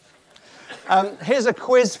Here's a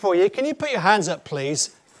quiz for you. Can you put your hands up,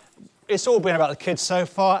 please? It's all been about the kids so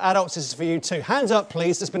far. Adults, this is for you too. Hands up,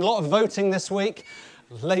 please. There's been a lot of voting this week.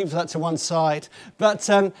 Leave that to one side. But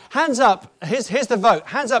hands up. Here's the vote.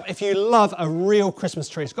 Hands up if you love a real Christmas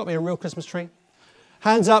tree. It's got to be a real Christmas tree.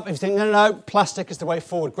 Hands up if you think, no, plastic is the way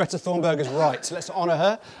forward. Greta Thunberg is right, so let's honour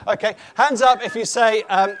her. Okay, hands up if you say,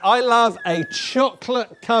 I love a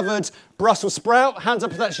chocolate-covered Brussels sprout. Hands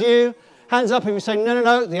up if that's you. Hands up if you say,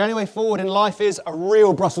 no, the only way forward in life is a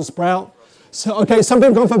real Brussels sprout. So, okay, some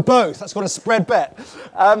people have gone for both. That's got a spread bet.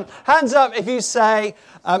 Hands up if you say,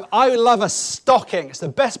 I love a stocking. It's the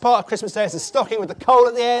best part of Christmas Day. It's a stocking with the coal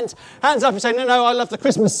at the end. Hands up if you say, no, I love the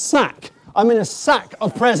Christmas sack. I'm in a sack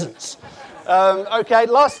of presents. Okay,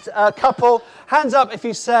 last couple. Hands up if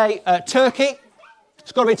you say turkey.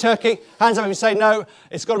 It's got to be turkey. Hands up if you say no,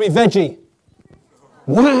 it's got to be veggie.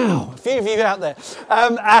 Wow, a few of you out there.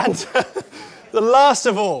 And the last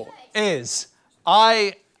of all is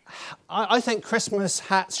I think Christmas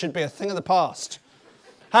hats should be a thing of the past.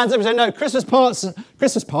 Hands up if you say no, Christmas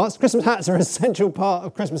hats are an essential part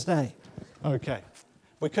of Christmas Day. Okay,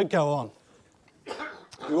 we could go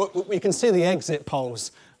on. We can see the exit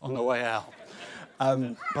polls on the way out.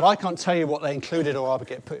 But I can't tell you what they included or I would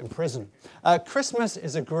get put in prison. Christmas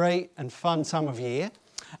is a great and fun time of year.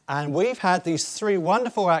 And we've had these three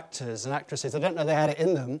wonderful actors and actresses. I don't know they had it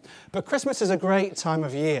in them. But Christmas is a great time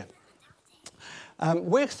of year.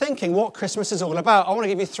 We're thinking what Christmas is all about. I want to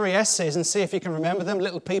give you three essays and see if you can remember them.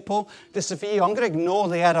 Little people, this is for you. I'm going to ignore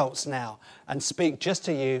the adults now and speak just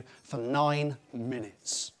to you for 9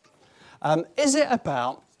 minutes. Is it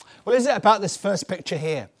about this first picture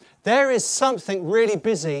here? There is something really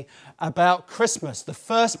busy about Christmas. The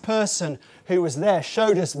first person who was there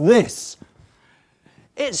showed us this.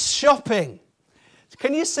 It's shopping.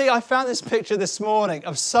 Can you see, I found this picture this morning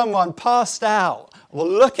of someone passed out or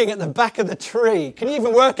looking at the back of the tree. Can you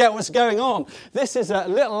even work out what's going on? This is a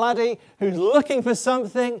little laddie who's looking for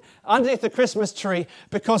something underneath the Christmas tree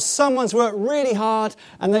because someone's worked really hard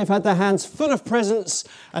and they've had their hands full of presents,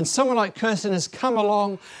 and someone like Kirsten has come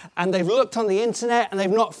along and they've looked on the internet and they've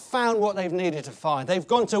not found what they've needed to find. They've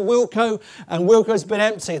gone to Wilko and Wilko's been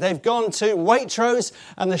empty. They've gone to Waitrose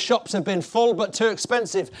and the shops have been full but too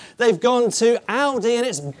expensive. They've gone to Aldi and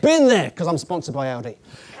it's been there because I'm sponsored by Aldi.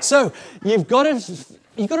 So you've got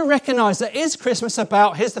to recognise that is Christmas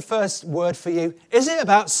about, here's the first word for you, is it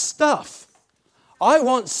about stuff? I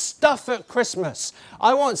want stuff at Christmas.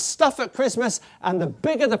 I want stuff at Christmas, and the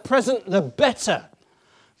bigger the present, the better.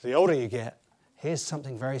 The older you get, here's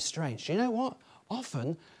something very strange. Do you know what?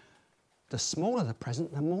 Often, the smaller the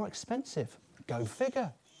present, the more expensive. Go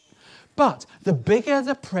figure. But the bigger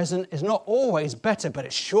the present is not always better, but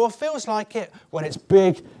it sure feels like it. When it's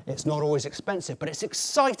big, it's not always expensive, but it's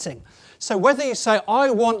exciting. So whether you say,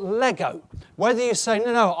 I want Lego, whether you say,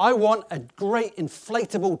 no, I want a great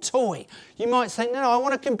inflatable toy, you might say, no, I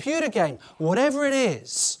want a computer game. Whatever it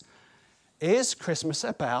is Christmas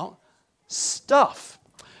about stuff?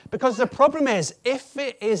 Because the problem is, if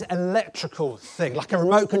it is an electrical thing, like a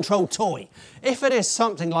remote control toy, if it is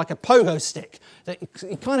something like a pogo stick, that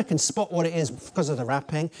you kind of can spot what it is because of the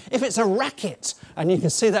wrapping. If it's a racket, and you can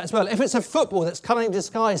see that as well. If it's a football that's cunningly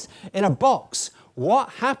disguised in a box, what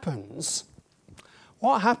happens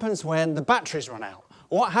when the batteries run out?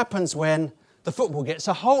 What happens when the football gets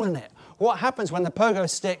a hole in it? What happens when the pogo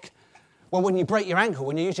stick, well, when you break your ankle,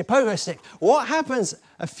 when you use your pogo stick? What happens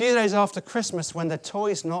a few days after Christmas when the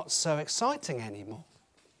toy's not so exciting anymore?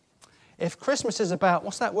 If Christmas is about,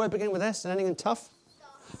 what's that word beginning with S? Anything tough?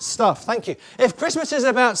 Stuff, thank you. If Christmas is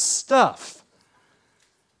about stuff,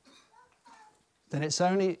 then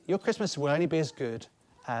your Christmas will only be as good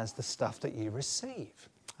as the stuff that you receive.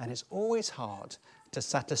 And it's always hard to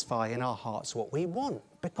satisfy in our hearts what we want,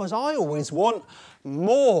 because I always want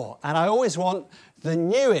more, and I always want the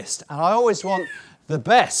newest, and I always want the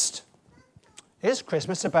best. Is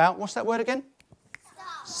Christmas about, what's that word again?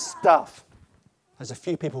 Stuff. There's a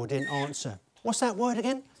few people who didn't answer. What's that word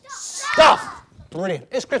again? Stuff. Brilliant.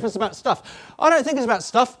 Is Christmas about stuff? I don't think it's about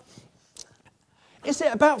stuff. Is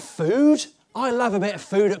it about food? I love a bit of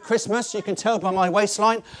food at Christmas. You can tell by my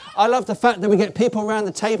waistline. I love the fact that we get people around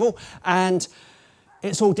the table and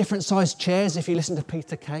it's all different sized chairs if you listen to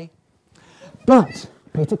Peter Kay. But,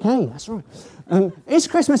 Peter Kay, that's right. Is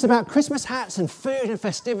Christmas about Christmas hats and food and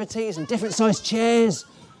festivities and different sized chairs?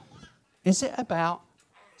 Is it about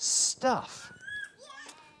stuff?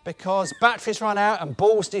 Because batteries run out and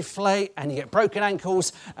balls deflate and you get broken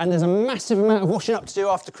ankles and there's a massive amount of washing up to do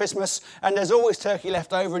after Christmas and there's always turkey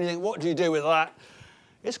left over and you think, what do you do with that?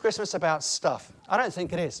 Is Christmas about stuff? I don't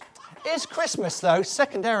think it is. Is Christmas, though,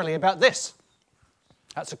 secondarily about this?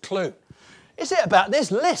 That's a clue. Is it about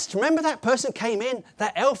this list? Remember that person came in,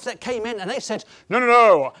 that elf that came in, and they said,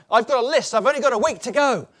 no, I've got a list. I've only got a week to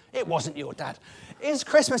go. It wasn't your dad. Is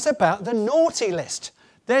Christmas about the naughty list?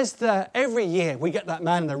 Every year we get that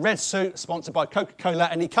man in the red suit, sponsored by Coca-Cola,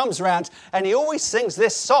 and he comes around and he always sings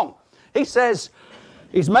this song. He says,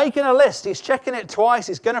 he's making a list. He's checking it twice.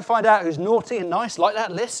 He's going to find out who's naughty and nice, like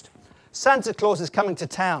that list. Santa Claus is coming to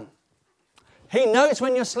town. He knows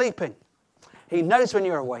when you're sleeping. He knows when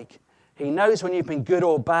you're awake. He knows when you've been good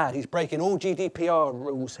or bad. He's breaking all GDPR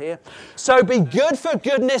rules here. So be good for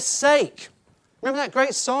goodness sake. Remember that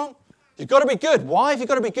great song? You've got to be good. Why have you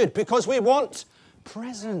got to be good? Because we want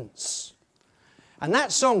presents. And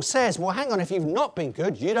that song says, well, hang on, if you've not been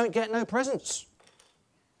good, you don't get no presents.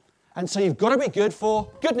 And so you've got to be good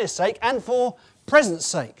for goodness sake and for presents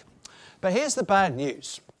sake. But here's the bad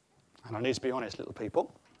news. And I need to be honest, little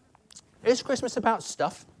people. Is Christmas about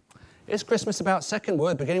stuff? Is Christmas about, second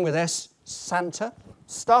word beginning with S, Santa?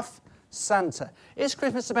 Stuff, Santa. Is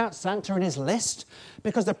Christmas about Santa and his list?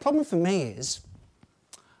 Because the problem for me is,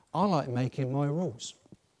 I like making my rules.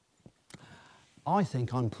 I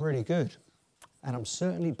think I'm pretty good. And I'm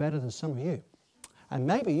certainly better than some of you. And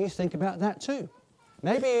maybe you think about that too.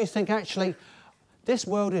 Maybe you think, actually, this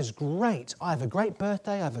world is great. I have a great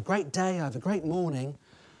birthday, I have a great day, I have a great morning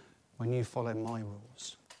when you follow my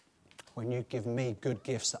rules. When you give me good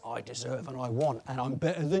gifts that I deserve and I want, and I'm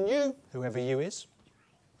better than you, whoever you is.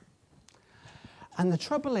 And the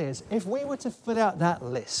trouble is, if we were to fill out that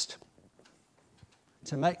list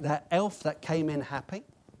to make that elf that came in happy,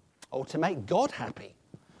 or to make God happy,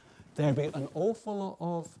 there'd be an awful lot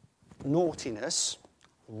of naughtiness,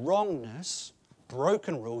 wrongness,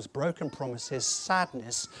 broken rules, broken promises,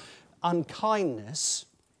 sadness, unkindness.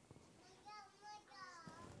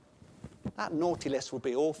 That naughty list would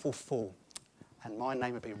be awful full, and my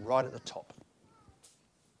name would be right at the top.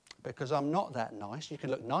 Because I'm not that nice. You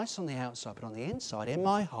can look nice on the outside, but on the inside, in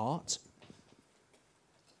my heart,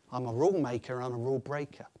 I'm a rule maker, I'm a rule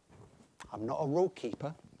breaker. I'm not a rule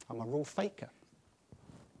keeper, I'm a rule faker.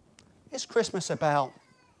 Is Christmas about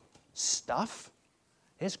stuff?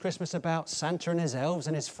 Is Christmas about Santa and his elves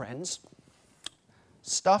and his friends?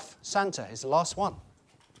 Stuff, Santa is the last one.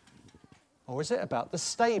 Or is it about the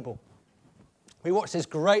stable? We watched this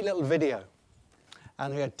great little video,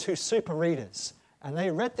 and we had two super readers, and they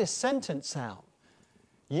read this sentence out.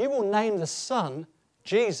 You will name the son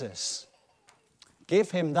Jesus. Give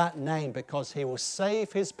him that name because he will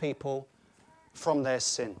save his people from their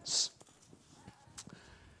sins.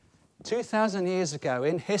 2,000 years ago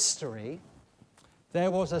in history, there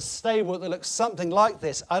was a stable that looked something like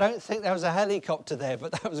this. I don't think there was a helicopter there,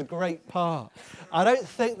 but that was a great part. I don't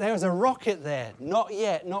think there was a rocket there. Not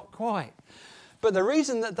yet, not quite. But the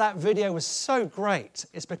reason that that video was so great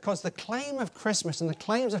is because the claim of Christmas and the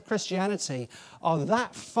claims of Christianity are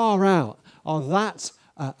that far out, are that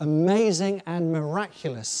amazing and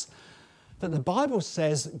miraculous, that the Bible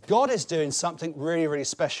says God is doing something really, really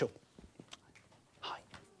special. Hi.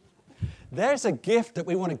 There's a gift that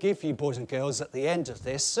we want to give you, boys and girls, at the end of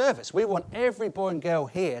this service. We want every boy and girl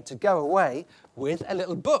here to go away with a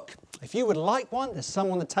little book. If you would like one, there's some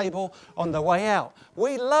on the table on the way out.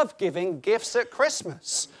 We love giving gifts at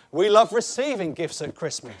Christmas. We love receiving gifts at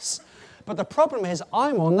Christmas. But the problem is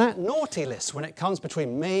I'm on that naughty list when it comes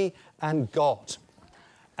between me and God.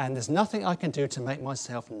 And there's nothing I can do to make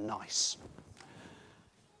myself nice.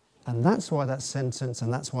 And that's why that sentence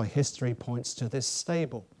and that's why history points to this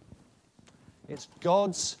stable. It's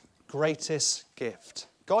God's greatest gift.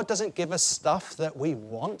 God doesn't give us stuff that we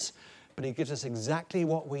want, but he gives us exactly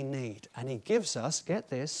what we need. And he gives us, get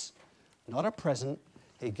this, not a present,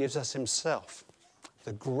 he gives us himself.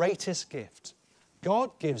 The greatest gift.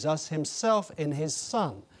 God gives us himself in his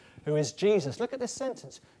Son, who is Jesus. Look at this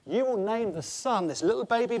sentence. You will name the Son, this little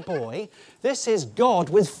baby boy. This is God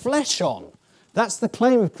with flesh on. That's the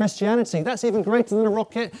claim of Christianity. That's even greater than a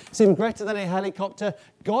rocket. It's even greater than a helicopter.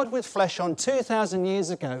 God with flesh on 2,000 years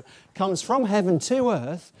ago comes from heaven to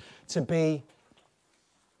earth to be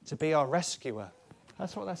our rescuer.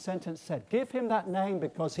 That's what that sentence said. Give him that name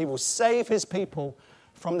because he will save his people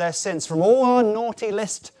from their sins, from all our naughty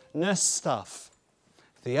listness stuff.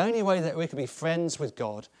 The only way that we can be friends with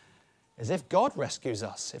God is if God rescues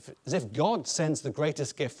us, as if God sends the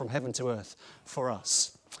greatest gift from heaven to earth for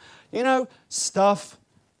us. You know, stuff,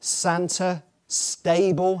 Santa,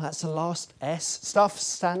 stable, that's the last S. Stuff,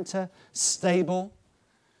 Santa, stable.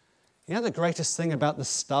 You know the greatest thing about the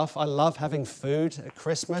stuff? I love having food at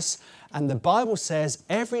Christmas. And the Bible says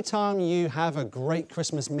every time you have a great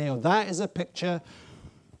Christmas meal, that is a picture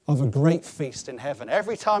of a great feast in heaven.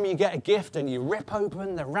 Every time you get a gift and you rip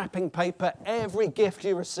open the wrapping paper, every gift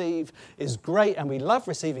you receive is great, and we love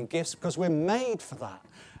receiving gifts because we're made for that.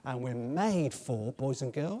 And we're made for, boys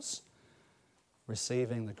and girls,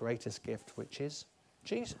 receiving the greatest gift, which is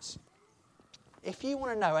Jesus. If you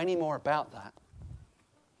want to know any more about that,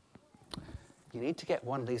 you need to get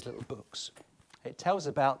one of these little books. It tells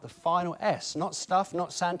about the final S, not stuff,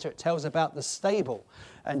 not Santa. It tells about the stable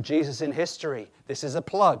and Jesus in history. This is a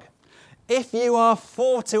plug. If you are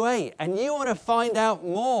 4 to 8 and you want to find out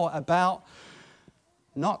more about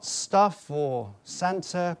not stuff or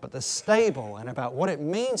Santa, but the stable, and about what it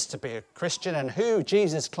means to be a Christian and who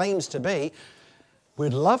Jesus claims to be,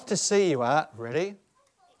 we'd love to see you at, ready?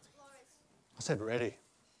 I said ready.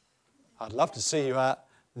 I'd love to see you at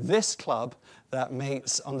this club that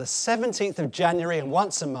meets on the 17th of January and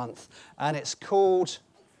once a month, and it's called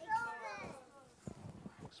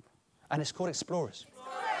Explorers.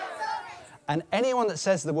 And anyone that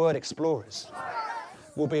says the word Explorers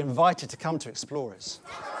will be invited to come to Explorers.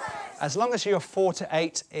 As long as you're 4 to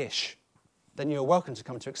 8-ish, then you're welcome to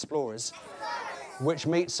come to Explorers, which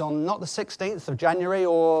meets on not the 16th of January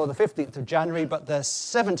or the 15th of January, but the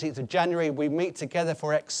 17th of January. We meet together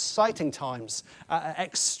for exciting times at an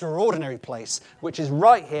extraordinary place, which is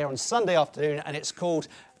right here on Sunday afternoon, and it's called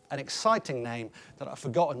an exciting name that I've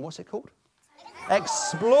forgotten. What's it called?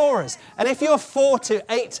 Explorers. And if you're 4 to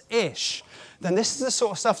 8-ish, then this is the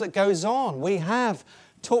sort of stuff that goes on. We have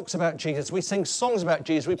talks about Jesus. We sing songs about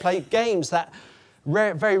Jesus. We play games that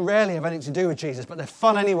very rarely have anything to do with Jesus, but they're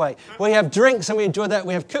fun anyway. We have drinks and we enjoy that.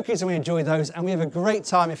 We have cookies and we enjoy those. And we have a great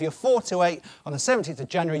time. If you're 4 to 8 on the 17th of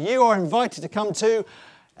January, you are invited to come to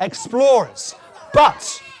Explorers.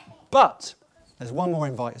 But there's one more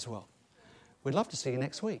invite as well. We'd love to see you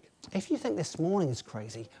next week. If you think this morning is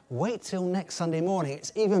crazy, wait till next Sunday morning.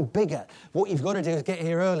 It's even bigger. What you've got to do is get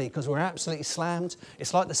here early because we're absolutely slammed.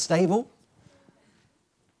 It's like the stable,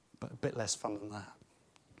 but a bit less fun than that.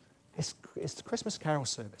 It's the Christmas Carol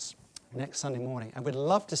service next Sunday morning, and we'd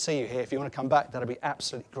love to see you here. If you want to come back, that'd be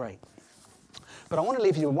absolutely great. But I want to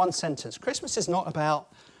leave you with one sentence. Christmas is not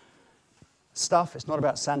about stuff. It's not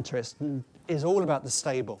about Santa. It's all about the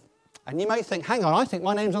stable. And you may think, hang on, I think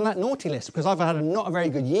my name's on that naughty list because I've had not a very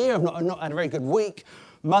good year, I've not had a very good week,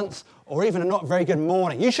 month, or even a not very good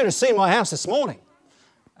morning. You should have seen my house this morning.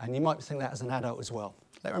 And you might think that as an adult as well.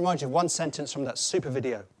 Let me remind you of one sentence from that super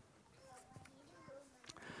video.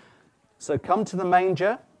 So come to the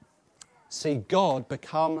manger, see God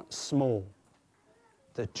become small.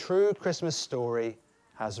 The true Christmas story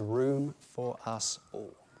has room for us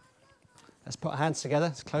all. Let's put our hands together,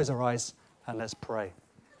 let's close our eyes, and let's pray.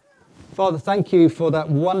 Father, thank you for that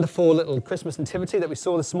wonderful little Christmas nativity that we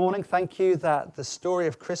saw this morning. Thank you that the story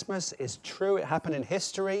of Christmas is true. It happened in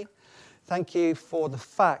history. Thank you for the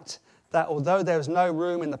fact that although there was no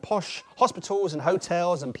room in the posh hospitals and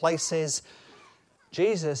hotels and places,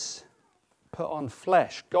 Jesus put on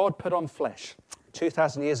flesh. God put on flesh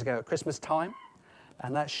 2,000 years ago at Christmas time.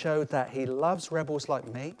 And that showed that he loves rebels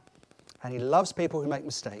like me. And he loves people who make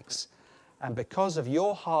mistakes. And because of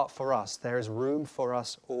your heart for us, there is room for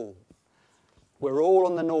us all. We're all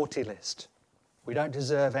on the naughty list. We don't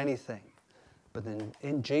deserve anything. But then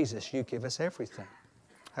in Jesus, you give us everything.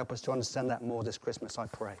 Help us to understand that more this Christmas, I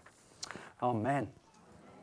pray. Amen.